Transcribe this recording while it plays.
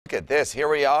Look at this. Here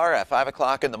we are at 5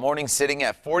 o'clock in the morning, sitting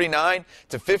at 49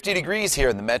 to 50 degrees here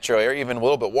in the metro area, even a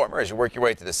little bit warmer as you work your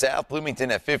way to the south.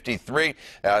 Bloomington at 53.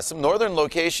 Some northern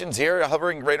locations here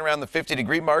hovering right around the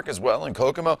 50-degree mark as well in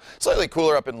Kokomo. Slightly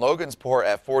cooler up in Logansport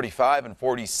at 45 and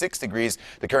 46 degrees.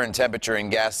 The current temperature in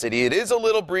Gas City. It is a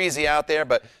little breezy out there,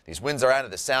 but these winds are out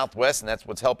of the southwest, and that's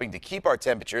what's helping to keep our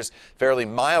temperatures fairly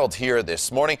mild here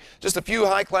this morning. Just a few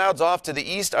high clouds off to the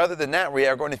east. Other than that, we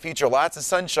are going to feature lots of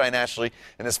sunshine, actually,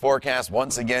 in this forecast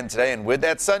once again today. And with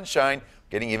that sunshine,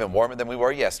 getting even warmer than we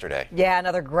were yesterday. Yeah,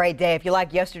 another great day. If you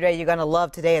like yesterday, you're going to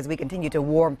love today as we continue to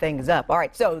warm things up. All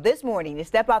right, so this morning, you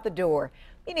step out the door,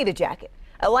 you need a jacket.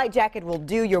 A light jacket will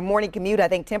do your morning commute. I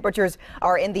think temperatures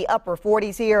are in the upper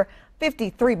 40s here.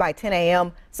 53 by 10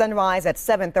 a.m. Sunrise at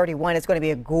 7:31. It's going to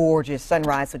be a gorgeous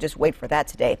sunrise, so just wait for that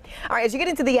today. All right, as you get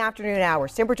into the afternoon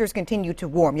hours, temperatures continue to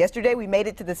warm. Yesterday, we made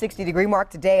it to the 60-degree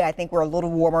mark. Today, I think we're a little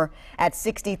warmer at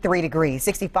 63 degrees.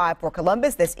 65 for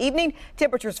Columbus. This evening,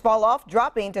 temperatures fall off,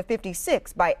 dropping to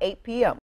 56 by 8 p.m.